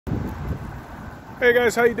Hey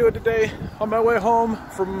guys, how you doing today? On my way home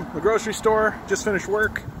from the grocery store, just finished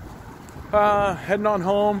work, heading on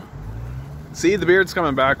home. See, the beard's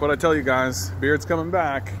coming back. What I tell you guys, beard's coming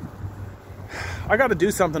back. I got to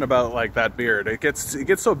do something about like that beard. It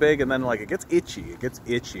gets so big, and then like it gets itchy.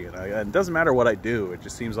 And it doesn't matter what I do. It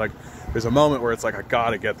just seems like there's a moment where it's like I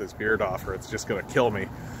gotta get this beard off, or it's just gonna kill me.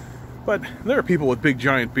 But there are people with big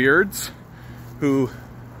giant beards who,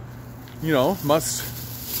 you know, must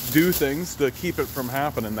do things to keep it from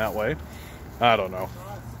happening that way. I don't know.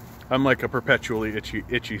 I'm like a perpetually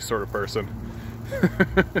itchy sort of person.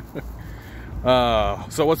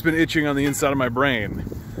 So what's been itching on the inside of my brain?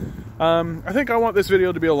 I think I want this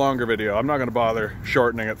video to be a longer video. I'm not going to bother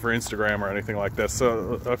shortening it for Instagram or anything like this.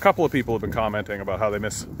 So a couple of people have been commenting about how they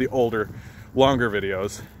miss the older, longer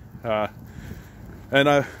videos. And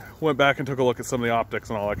I went back and took a look at some of the optics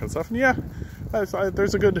and all that kind of stuff. And yeah,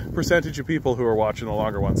 there's a good percentage of people who are watching the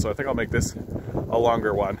longer ones. So I think I'll make this a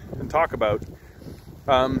longer one and talk about...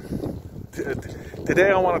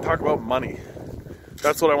 today I want to talk about money.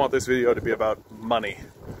 That's what I want this video to be about, money.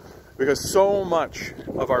 Because so much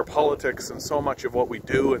of our politics and so much of what we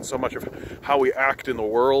do and so much of how we act in the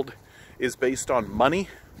world is based on money.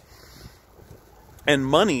 And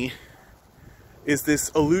money is this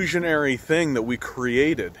illusionary thing that we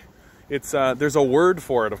created. It's there's a word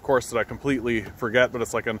for it, of course, that I completely forget, but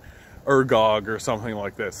it's like an ergog or something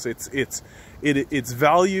like this. Its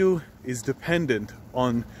value is dependent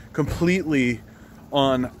on completely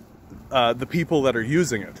on the people that are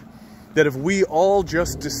using it. That if we all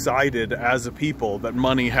just decided as a people that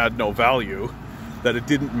money had no value, that it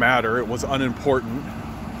didn't matter, it was unimportant,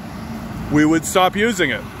 we would stop using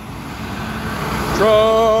it.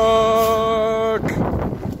 Truck!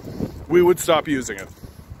 We would stop using it.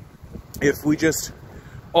 If we just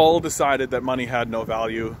all decided that money had no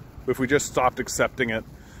value, if we just stopped accepting it,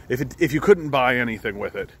 if you couldn't buy anything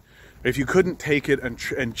with it, if you couldn't take it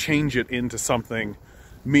and change it into something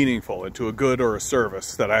meaningful, into a good or a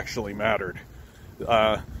service that actually mattered,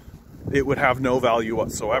 it would have no value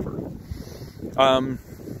whatsoever. I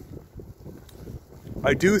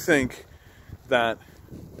do think that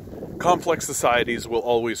complex societies will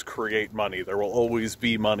always create money. There will always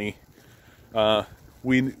be money.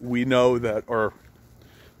 We know that, or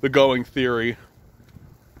the going theory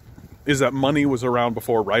is that money was around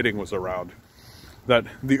before writing was around. That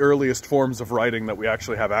the earliest forms of writing that we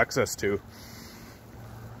actually have access to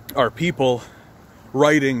are people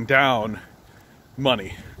writing down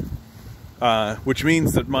money, which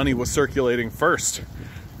means that money was circulating first,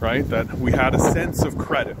 right? That we had a sense of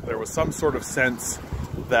credit. There was some sort of sense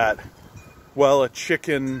that, well, a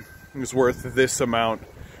chicken is worth this amount,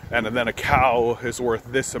 and then a cow is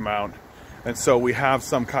worth this amount, and so we have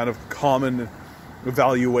some kind of common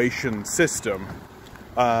valuation system.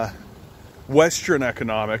 Western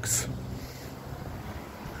economics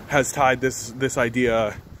has tied this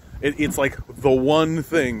idea. It's like the one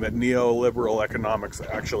thing that neoliberal economics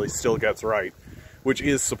actually still gets right, which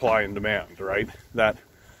is supply and demand, right? That,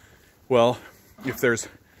 well, if there's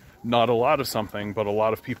not a lot of something, but a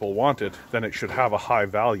lot of people want it, then it should have a high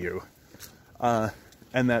value.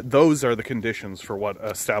 And that those are the conditions for what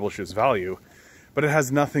establishes value, but it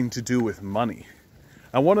has nothing to do with money.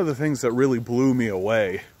 And one of the things that really blew me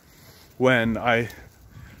away when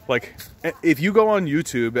if you go on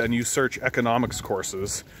YouTube and you search economics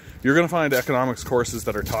courses, you're going to find economics courses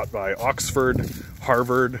that are taught by Oxford,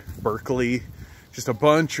 Harvard, Berkeley, just a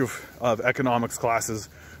bunch of economics classes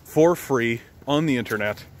for free on the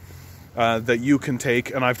internet that you can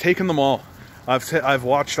take, and I've taken them all. I've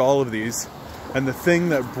watched all of these, and the thing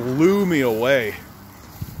that blew me away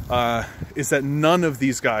is that none of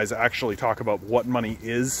these guys actually talk about what money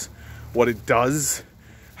is, what it does,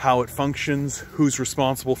 how it functions, who's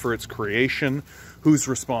responsible for its creation, who's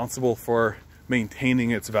responsible for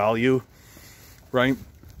maintaining its value, right?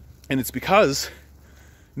 And it's because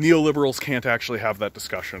neoliberals can't actually have that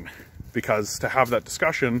discussion, because to have that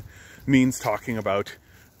discussion means talking about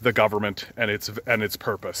the government and its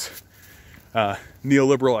purpose.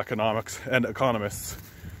 Neoliberal economics and economists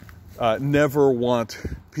never want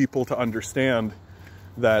people to understand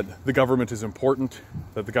that the government is important,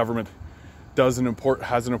 that the government has an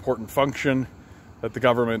important function, that the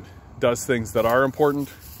government does things that are important.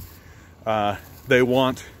 They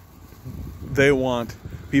want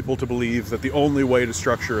people to believe that the only way to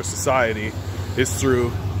structure a society is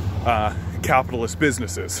through capitalist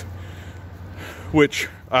businesses, which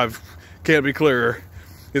can't be clearer,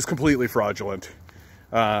 is completely fraudulent.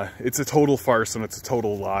 It's a total farce and it's a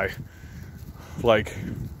total lie. Like,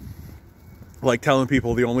 like telling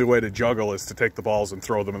people the only way to juggle is to take the balls and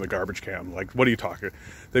throw them in the garbage can. Like, what are you talking?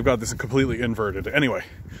 They've got this completely inverted. Anyway,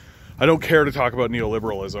 I don't care to talk about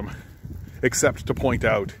neoliberalism, except to point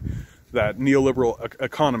out that neoliberal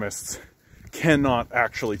economists cannot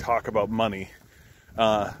actually talk about money,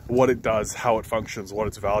 what it does, how it functions, what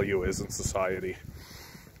its value is in society,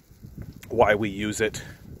 why we use it,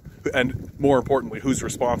 and more importantly, who's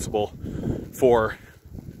responsible for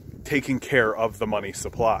taking care of the money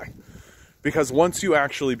supply. Because once you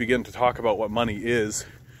actually begin to talk about what money is,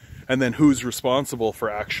 and then who's responsible for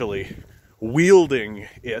actually wielding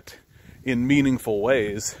it in meaningful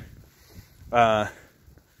ways,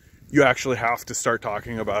 you actually have to start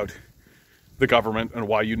talking about the government and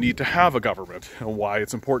why you need to have a government and why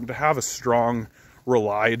it's important to have a strong,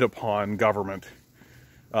 relied upon government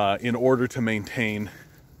in order to maintain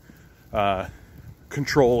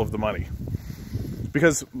control of the money.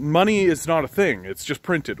 Because money is not a thing, it's just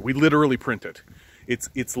printed. We literally print it.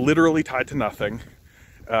 It's literally tied to nothing.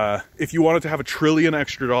 If you wanted to have $1 trillion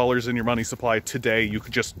extra in your money supply today, you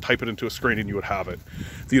could just type it into a screen and you would have it.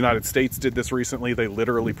 The United States did this recently. They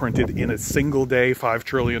literally printed in a single day $5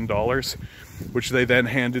 trillion, which they then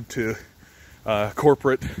handed to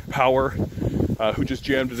corporate power, who just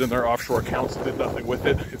jammed it in their offshore accounts and did nothing with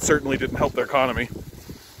it. It certainly didn't help their economy.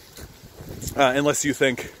 Unless you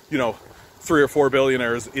think, you know, 3 or 4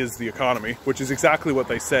 billionaires is the economy, which is exactly what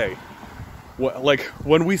they say. Like,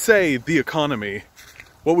 when we say the economy,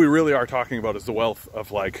 what we really are talking about is the wealth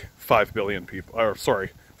of like 5 billion people, or sorry,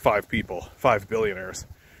 5 people, 5 billionaires.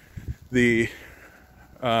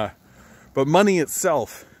 But money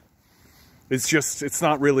itself is just, it's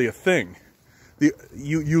not really a thing.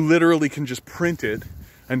 You literally can just print it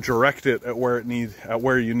and direct it at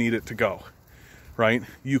where you need it to go, right?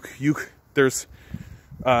 There's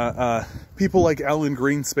people like Alan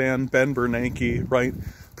Greenspan, Ben Bernanke, right?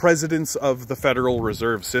 Presidents of the Federal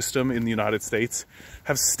Reserve System in the United States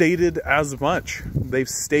have stated as much. They've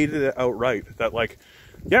stated it outright that, like,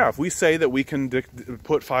 yeah, if we say that we can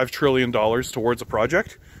put $5 trillion towards a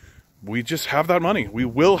project, we just have that money. We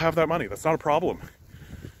will have that money. That's not a problem.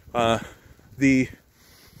 The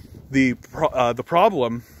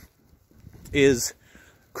problem is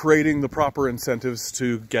creating the proper incentives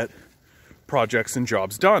to get projects and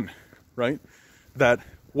jobs done, right? That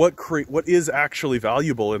what is actually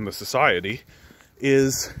valuable in the society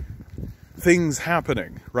is things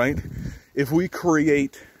happening, right? If we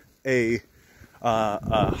create a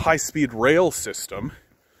high-speed rail system,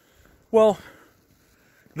 well,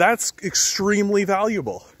 that's extremely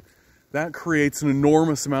valuable. That creates an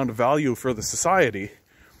enormous amount of value for the society,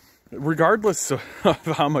 regardless of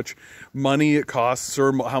how much money it costs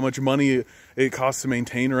or how much money it costs to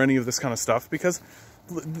maintain or any of this kind of stuff, because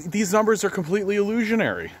these numbers are completely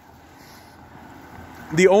illusionary.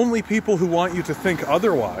 The only people who want you to think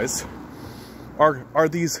otherwise are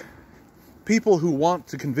these people who want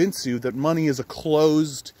to convince you that money is a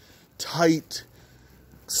closed, tight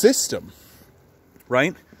system,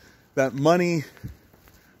 right? That money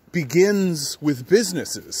begins with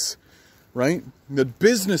businesses, right? That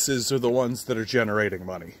businesses are the ones that are generating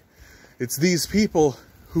money. It's these people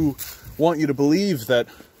who want you to believe that,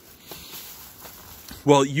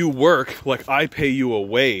 well, you work, like I pay you a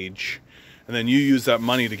wage, and then you use that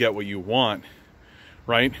money to get what you want,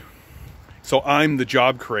 right? So I'm the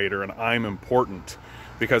job creator and I'm important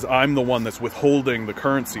because I'm the one that's withholding the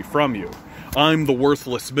currency from you. I'm the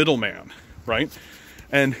worthless middleman, right?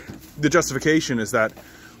 And the justification is that,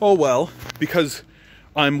 oh, well, because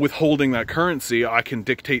I'm withholding that currency, I can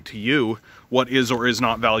dictate to you what is or is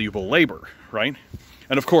not valuable labor, right?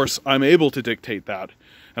 And of course, I'm able to dictate that,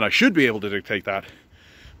 and I should be able to dictate that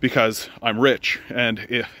because I'm rich.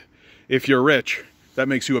 And if you're rich, that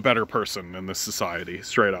makes you a better person in this society,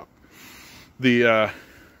 straight up.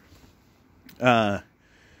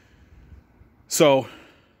 So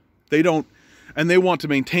they don't, and they want to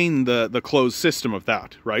maintain the closed system of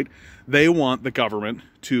that, right? They want the government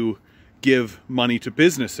to give money to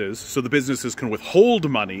businesses so the businesses can withhold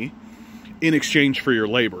money in exchange for your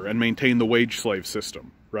labor and maintain the wage slave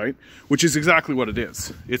system, right? Which is exactly what it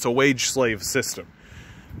is. It's a wage slave system.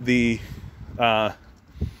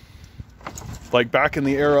 Like back in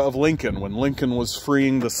the era of Lincoln, when Lincoln was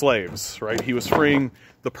freeing the slaves, right? He was freeing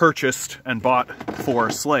the purchased and bought for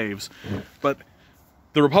slaves. But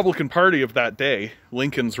the Republican Party of that day,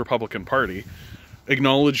 Lincoln's Republican Party,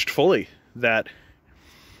 acknowledged fully that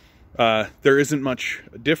there isn't much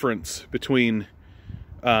difference between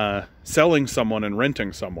selling someone and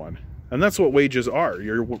renting someone. And that's what wages are.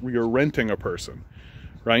 You're renting a person,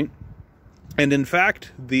 right? And in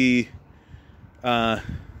fact,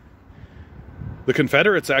 The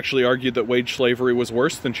Confederates actually argued that wage slavery was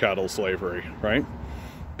worse than chattel slavery, right?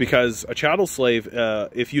 Because a chattel slave,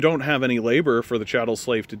 if you don't have any labor for the chattel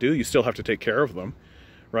slave to do, you still have to take care of them,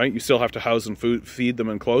 right? You still have to house and feed them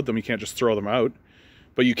and clothe them. You can't just throw them out.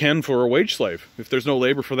 But you can for a wage slave. If there's no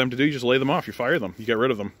labor for them to do, you just lay them off. You fire them. You get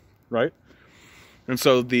rid of them, right? And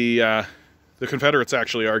so the Confederates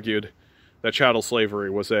actually argued that chattel slavery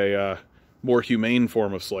was a more humane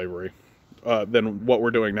form of slavery than what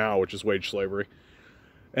we're doing now, which is wage slavery.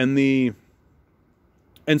 And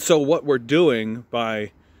so what we're doing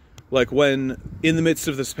by, like, when in the midst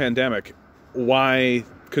of this pandemic, why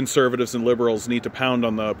conservatives and liberals need to pound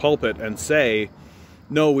on the pulpit and say,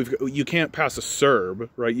 no, you can't pass a CERB,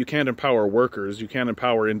 right? You can't empower workers. You can't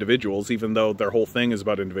empower individuals, even though their whole thing is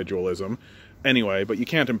about individualism anyway. But you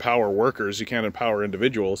can't empower workers. You can't empower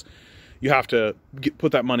individuals. You have to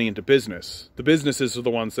put that money into business. The businesses are the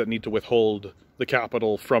ones that need to withhold the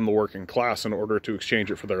capital from the working class in order to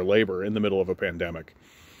exchange it for their labor in the middle of a pandemic.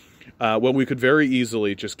 When we could very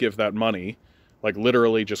easily just give that money, like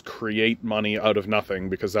literally just create money out of nothing,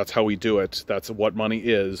 because that's how we do it. That's what money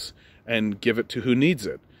is. And give it to who needs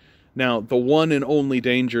it. Now, the one and only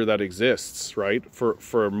danger that exists, right,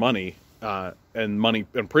 for money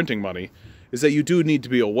and printing money, is that you do need to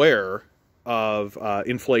be aware of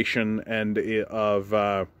inflation and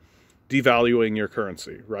of devaluing your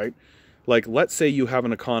currency, right? Like, let's say you have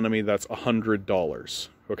an economy that's $100,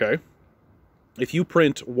 okay? If you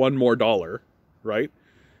print one more dollar, right,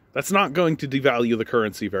 that's not going to devalue the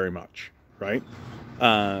currency very much, right?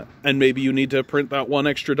 And maybe you need to print that one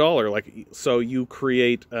extra dollar, like, so you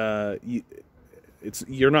create,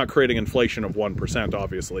 you're not creating inflation of 1%,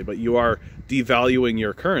 obviously, but you are devaluing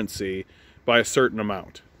your currency by a certain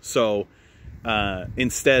amount. So,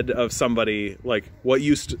 instead of somebody, like, what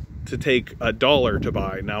used to take $1 to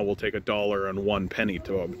buy, now will take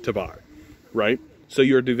 $1.01 to buy, right? So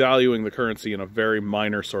you're devaluing the currency in a very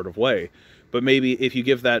minor sort of way. But maybe if you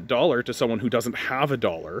give that dollar to someone who doesn't have a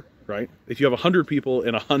dollar, right? If you have 100 people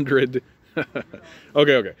in 100...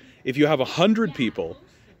 okay. If you have 100 people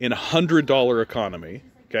in $100 economy,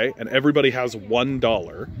 okay, and everybody has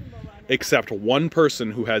 $1, except one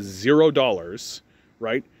person who has $0,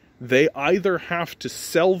 right? They either have to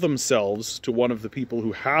sell themselves to one of the people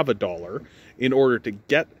who have $1 in order to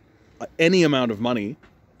get any amount of money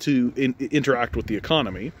to interact with the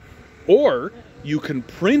economy, or you can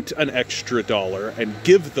print an extra dollar and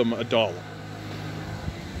give them $1.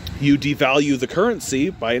 You devalue the currency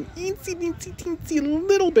by an teensy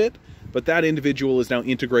little bit, but that individual is now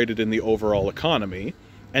integrated in the overall economy.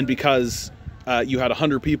 And because you had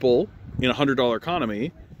 100 people in a $100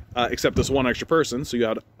 economy, except this one extra person, so you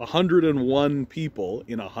had 101 people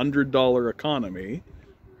in a $100 economy,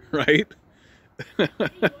 right?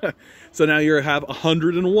 So now you have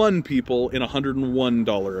 101 people in a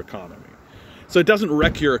 $101 economy. So it doesn't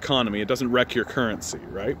wreck your economy. It doesn't wreck your currency,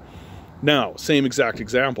 right? Now, same exact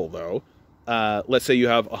example, though. Let's say you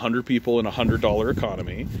have 100 people in a $100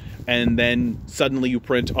 economy, and then suddenly you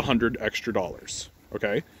print 100 extra dollars,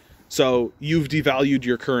 okay? So you've devalued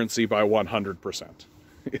your currency by 100%.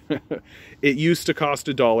 It used to cost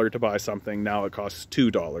 $1 to buy something. Now it costs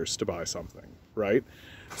 $2 to buy something, right?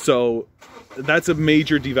 So that's a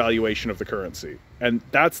major devaluation of the currency. And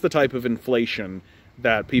that's the type of inflation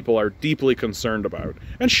that people are deeply concerned about,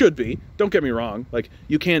 and should be. Don't get me wrong. Like,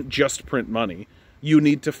 you can't just print money. You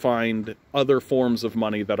need to find other forms of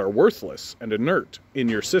money that are worthless and inert in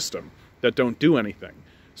your system that don't do anything.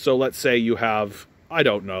 So let's say you have, I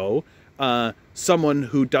don't know, someone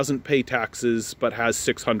who doesn't pay taxes but has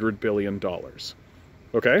 $600 billion.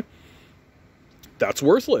 Okay? That's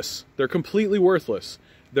worthless. They're completely worthless.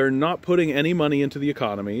 They're not putting any money into the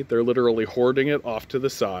economy. They're literally hoarding it off to the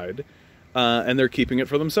side, and they're keeping it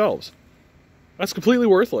for themselves. That's completely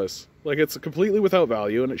worthless. Like, it's completely without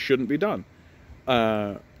value, and it shouldn't be done.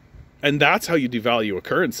 And that's how you devalue a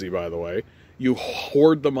currency, by the way. You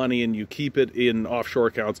hoard the money and you keep it in offshore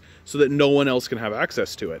accounts so that no one else can have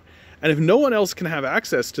access to it. And if no one else can have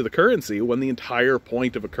access to the currency, when the entire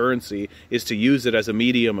point of a currency is to use it as a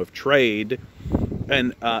medium of trade,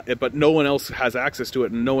 and but no one else has access to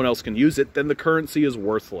it and no one else can use it, then the currency is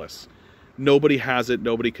worthless. Nobody has it,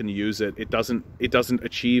 nobody can use it. It doesn't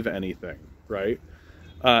achieve anything, right?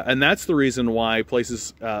 And that's the reason why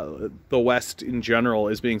places, the West in general,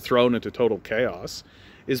 is being thrown into total chaos,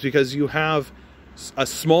 is because you have a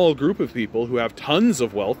small group of people who have tons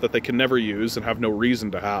of wealth that they can never use and have no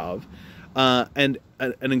reason to have, and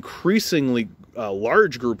an increasingly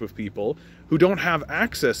large group of people who don't have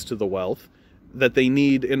access to the wealth that they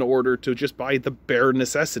need in order to just buy the bare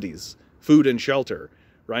necessities, food and shelter,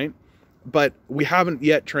 right? But we haven't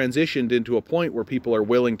yet transitioned into a point where people are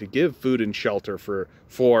willing to give food and shelter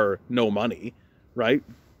for no money, right?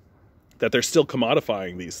 That they're still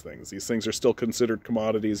commodifying these things. These things are still considered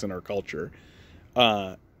commodities in our culture.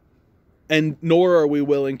 And nor are we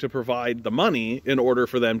willing to provide the money in order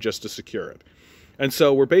for them just to secure it. And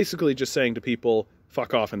so we're basically just saying to people,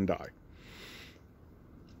 fuck off and die.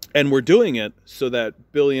 And we're doing it so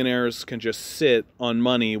that billionaires can just sit on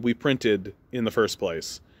money we printed in the first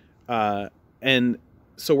place. And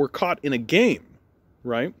so we're caught in a game,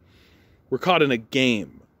 right? We're caught in a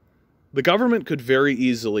game. The government could very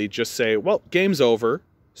easily just say, well, game's over,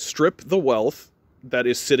 strip the wealth that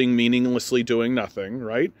is sitting meaninglessly doing nothing,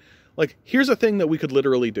 right? Like, here's a thing that we could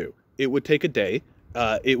literally do. It would take a day.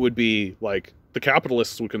 It would be like, the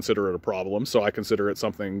capitalists would consider it a problem, so I consider it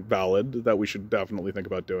something valid that we should definitely think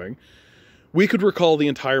about doing. We could recall the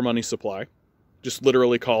entire money supply, just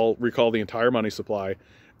literally recall the entire money supply,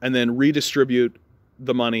 and then redistribute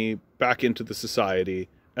the money back into the society,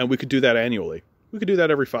 and we could do that annually. We could do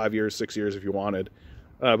that every 5 years, 6 years if you wanted,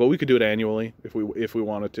 but we could do it annually if we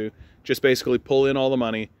wanted to. Just basically pull in all the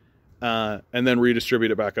money and then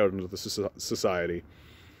redistribute it back out into the society.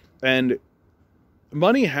 And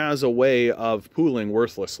money has a way of pooling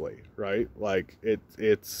worthlessly, right? Like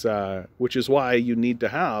it's which is why you need to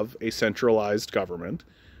have a centralized government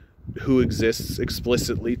who exists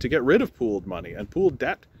explicitly to get rid of pooled money and pooled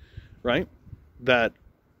debt, right? That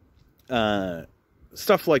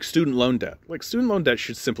stuff like student loan debt. Like, student loan debt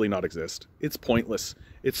should simply not exist. It's pointless.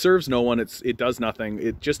 It serves no one. It does nothing.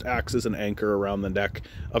 It just acts as an anchor around the neck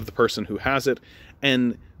of the person who has it.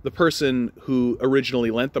 And the person who originally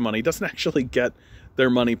lent the money doesn't actually get their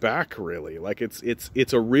money back, really. Like,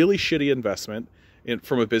 it's a really shitty investment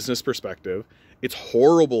from a business perspective. It's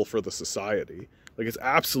horrible for the society. Like, it's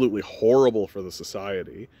absolutely horrible for the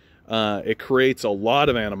society. It creates a lot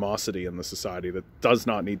of animosity in the society that does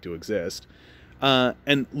not need to exist.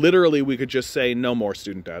 And literally we could just say no more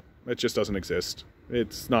student debt. It just doesn't exist.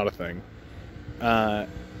 It's not a thing. And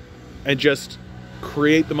just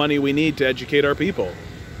create the money we need to educate our people.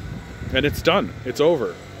 And it's done. It's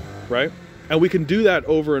over, right? And we can do that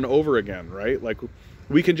over and over again, right? Like,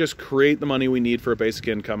 we can just create the money we need for a basic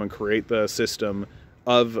income and create the system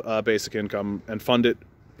of basic income and fund it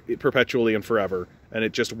perpetually and forever. And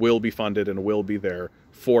it just will be funded and will be there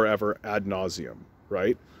forever ad nauseum,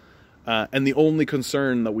 right? And the only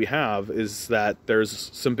concern that we have is that there's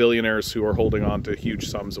some billionaires who are holding on to huge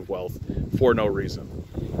sums of wealth for no reason.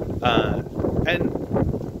 And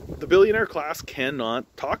the billionaire class cannot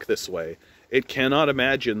talk this way. It cannot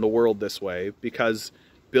imagine the world this way because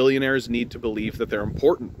billionaires need to believe that they're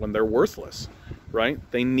important when they're worthless, right?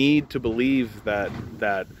 They need to believe that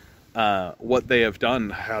what they have done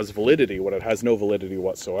has validity when it has no validity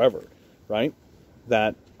whatsoever, right?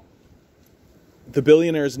 That the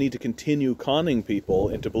billionaires need to continue conning people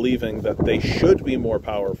into believing that they should be more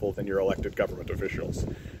powerful than your elected government officials,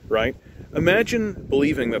 right? Imagine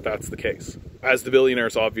believing that that's the case, as the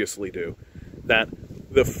billionaires obviously do, that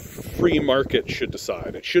the free market should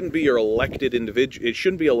decide. It shouldn't be your elected individual. It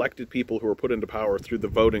shouldn't be elected people who are put into power through the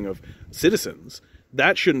voting of citizens.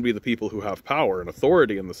 That shouldn't be the people who have power and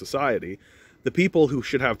authority in the society. The people who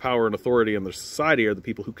should have power and authority in the society are the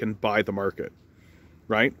people who can buy the market,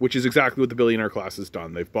 right? Which is exactly what the billionaire class has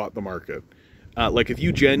done. They've bought the market. Like, if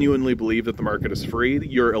you genuinely believe that the market is free,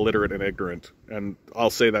 you're illiterate and ignorant. And I'll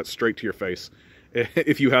say that straight to your face.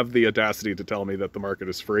 If you have the audacity to tell me that the market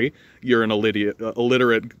is free, you're an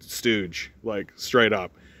illiterate stooge, like, straight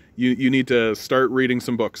up. You need to start reading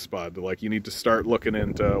some books, bud. Like, you need to start looking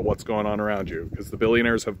into what's going on around you, because the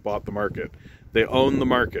billionaires have bought the market. They own the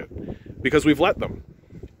market because we've let them.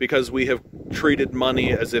 Because we have treated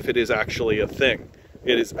money as if it is actually a thing.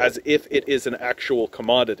 It is as if it is an actual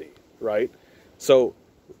commodity, right? So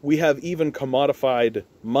we have even commodified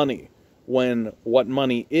money when what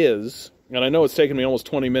money is, and I know it's taken me almost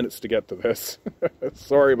 20 minutes to get to this.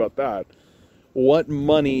 Sorry about that. What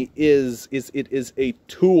money is it is a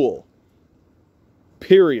tool,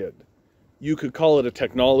 period. You could call it a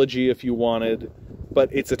technology if you wanted, but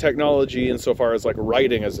it's a technology insofar as, like,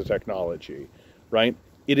 writing as a technology, right?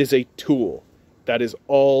 It is a tool. That is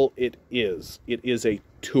all it is. It is a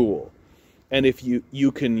tool. And if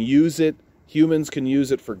you can use it, humans can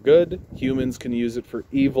use it for good, humans can use it for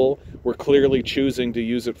evil. We're clearly choosing to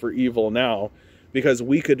use it for evil now because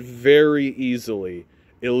we could very easily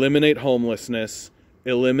eliminate homelessness,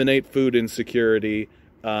 eliminate food insecurity,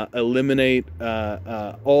 eliminate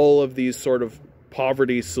all of these sort of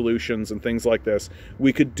poverty solutions and things like this.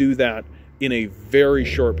 We could do that in a very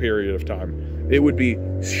short period of time. It would be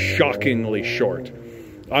shockingly short.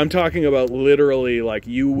 I'm talking about literally, like,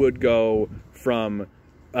 you would go from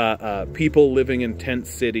people living in tent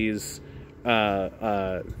cities,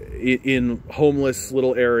 in homeless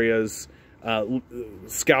little areas,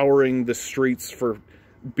 scouring the streets for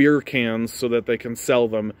beer cans so that they can sell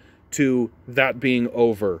them, to that being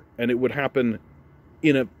over. And it would happen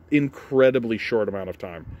in an incredibly short amount of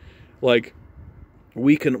time. Like,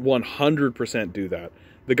 we can 100% do that.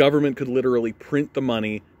 The government could literally print the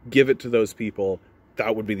money, give it to those people.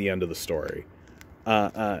 That would be the end of the story.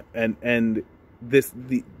 And this,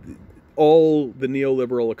 all the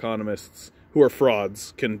neoliberal economists who are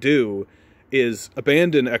frauds can do is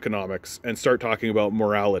abandon economics and start talking about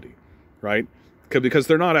morality, right? Because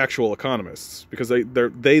they're not actual economists, because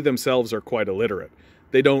they themselves are quite illiterate.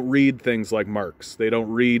 They don't read things like Marx. They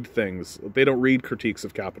don't read critiques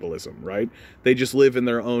of capitalism, right? They just live in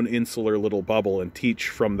their own insular little bubble and teach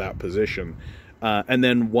from that position. And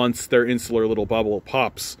then once their insular little bubble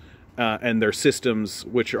pops, and their systems,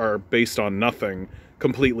 which are based on nothing,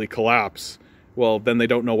 completely collapse, well, then they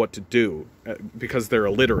don't know what to do, because they're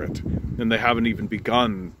illiterate and they haven't even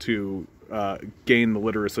begun to gain the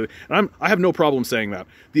literacy. And I have no problem saying that.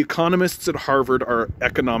 The economists at Harvard are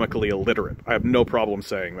economically illiterate. I have no problem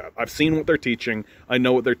saying that. I've seen what they're teaching. I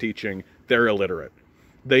know what they're teaching. They're illiterate.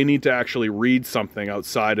 They need to actually read something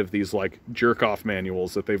outside of these, like, jerk-off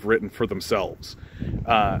manuals that they've written for themselves.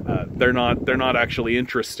 They're not actually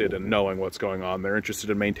interested in knowing what's going on. They're interested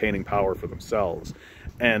in maintaining power for themselves.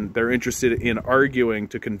 And they're interested in arguing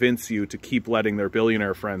to convince you to keep letting their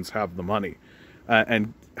billionaire friends have the money,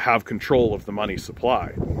 and have control of the money supply,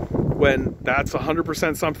 when that's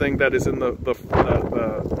 100% something that is in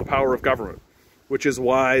the power of government, which is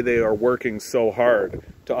why they are working so hard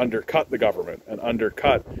to undercut the government and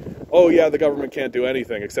undercut, oh yeah, the government can't do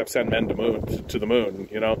anything except send men to the moon,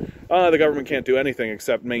 you know? The government can't do anything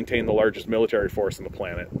except maintain the largest military force on the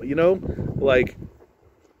planet, you know? Like,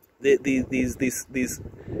 these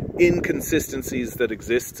inconsistencies that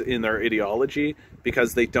exist in their ideology,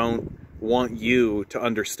 because they don't want you to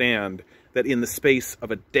understand that in the space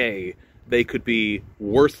of a day, they could be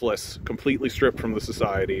worthless, completely stripped from the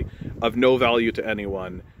society, of no value to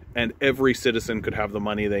anyone, and every citizen could have the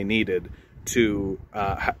money they needed to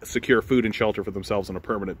secure food and shelter for themselves on a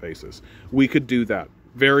permanent basis. We could do that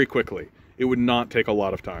very quickly. It would not take a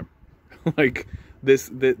lot of time. Like,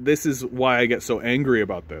 this is why I get so angry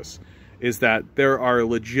about this, is that there are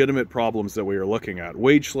legitimate problems that we are looking at.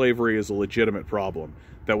 Wage slavery is a legitimate problem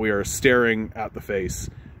that we are staring at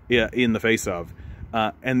in the face of.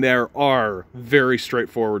 And there are very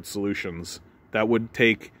straightforward solutions that would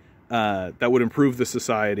improve the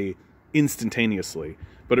society instantaneously.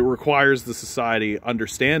 But it requires the society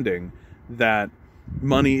understanding that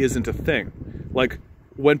money isn't a thing. Like,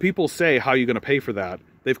 when people say, how are you going to pay for that?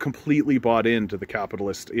 They've completely bought into the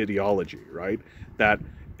capitalist ideology, right? That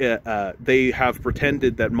they have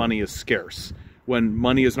pretended that money is scarce, when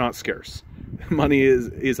money is not scarce. Money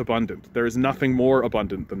is abundant. There is nothing more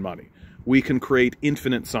abundant than money. We can create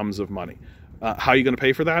infinite sums of money. How are you going to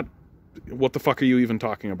pay for that? What the fuck are you even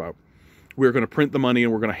talking about? We're going to print the money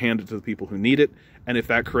and we're going to hand it to the people who need it. And if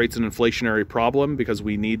that creates an inflationary problem because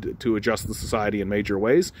we need to adjust the society in major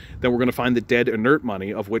ways, then we're going to find the dead, inert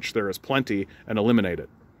money, of which there is plenty, and eliminate it.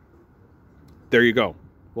 There you go.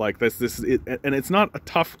 Like, this is it. And it's not a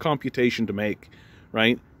tough computation to make,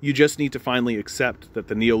 right? You just need to finally accept that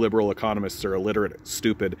the neoliberal economists are illiterate,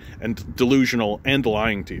 stupid, and delusional, and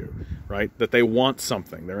lying to you, right? That they want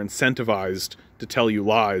something. They're incentivized to tell you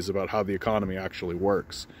lies about how the economy actually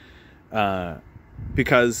works.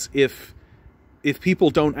 Because if people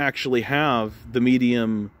don't actually have the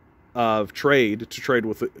medium of trade to trade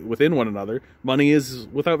within one another, money is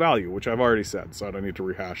without value, which I've already said, so I don't need to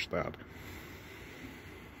rehash that.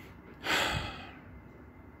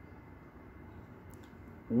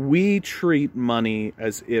 We treat money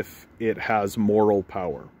as if it has moral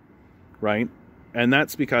power, right? And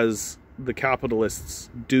that's because the capitalists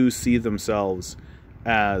do see themselves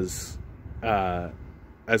as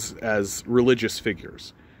religious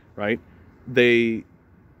figures, right? They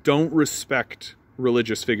don't respect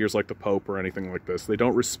religious figures like the Pope or anything like this. They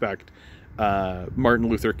don't respect Martin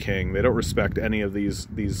Luther King. They don't respect any of these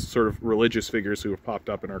sort of religious figures who have popped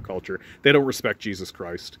up in our culture. They don't respect Jesus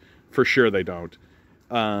Christ. For sure they don't.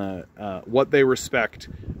 What they respect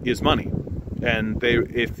is money. And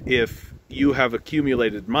if you have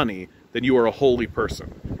accumulated money, then you are a holy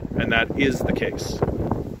person. And that is the case.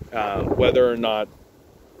 Whether or not,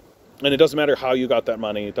 and it doesn't matter how you got that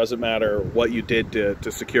money, it doesn't matter what you did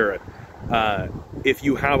to secure it. If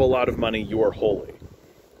you have a lot of money, you are holy.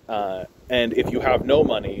 And if you have no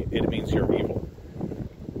money, it means you're evil.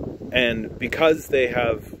 And because they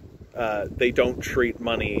have, they don't treat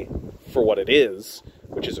money for what it is,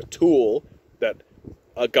 which is a tool that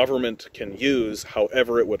a government can use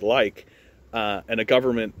however it would like, and a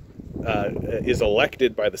government is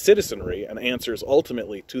elected by the citizenry and answers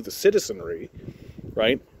ultimately to the citizenry,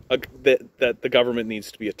 right? That the government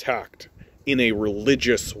needs to be attacked in a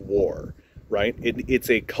religious war, right? It's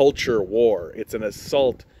a culture war. It's an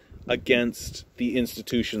assault against the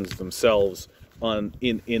institutions themselves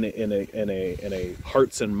in a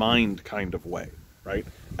hearts and mind kind of way, right?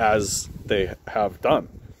 As they have done,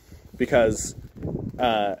 because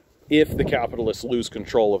if the capitalists lose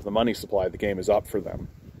control of the money supply, the game is up for them.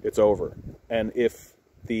 It's over. And if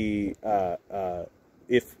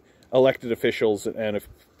if elected officials and if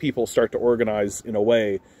people start to organize in a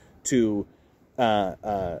way to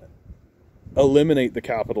eliminate the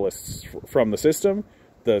capitalists from the system,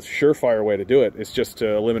 the surefire way to do it is just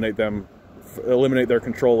to eliminate their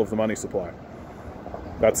control of the money supply.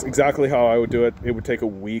 That's exactly how I would do it. It would take a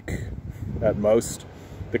week at most.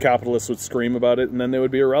 The capitalists would scream about it, and then they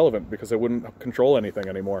would be irrelevant because they wouldn't control anything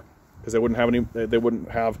anymore. Because they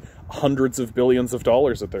wouldn't have hundreds of billions of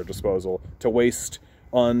dollars at their disposal to waste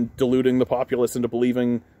on deluding the populace into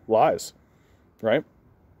believing lies, right?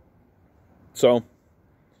 So,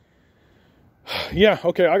 yeah,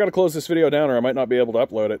 okay, I gotta close this video down or I might not be able to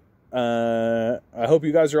upload it. I hope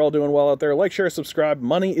you guys are all doing well out there. Like, share, subscribe.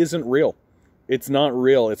 Money isn't real. It's not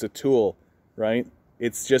real. It's a tool, right?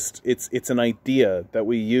 It's just, it's an idea that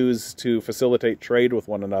we use to facilitate trade with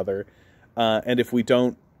one another. And if we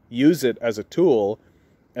don't use it as a tool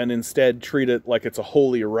and instead treat it like it's a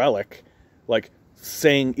holy relic, like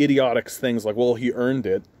saying idiotic things like, well, he earned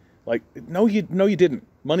it. Like, no, you didn't.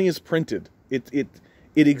 Money is printed. It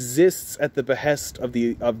exists at the behest of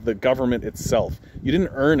the government itself. You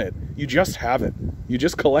didn't earn it. You just have it. You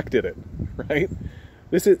just collected it, right?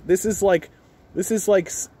 This is like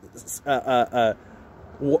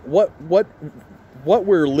what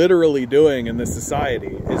we're literally doing in this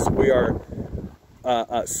society is we are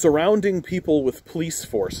surrounding people with police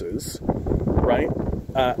forces, right?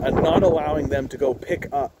 And not allowing them to go pick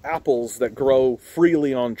up apples that grow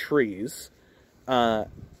freely on trees, and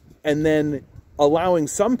then allowing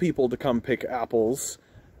some people to come pick apples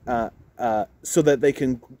so that they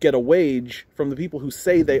can get a wage from the people who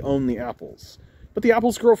say they own the apples. But the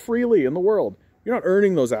apples grow freely in the world. You're not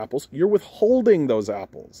earning those apples. You're withholding those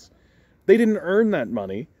apples. They didn't earn that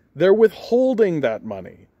money. They're withholding that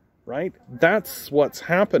money, right? That's what's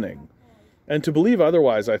happening. And to believe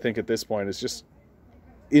otherwise, I think at this point is just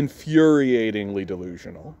infuriatingly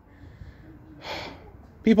delusional.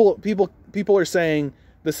 People are saying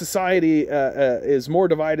the society is more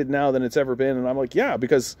divided now than it's ever been. And I'm like, yeah,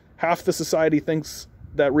 because half the society thinks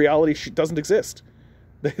that reality doesn't exist.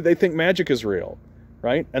 They think magic is real,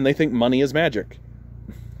 right? And they think money is magic.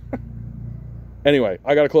 Anyway,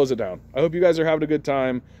 I got to close it down. I hope you guys are having a good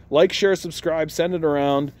time. Like, share, subscribe, send it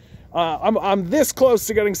around. I'm this close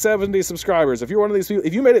to getting 70 subscribers. If you're one of these people,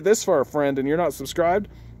 if you made it this far, friend, and you're not subscribed,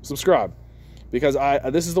 subscribe. Because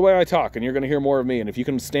this is the way I talk, and you're going to hear more of me. And if you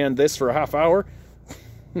can stand this for a half hour,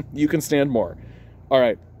 you can stand more. All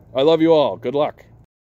right. I love you all. Good luck.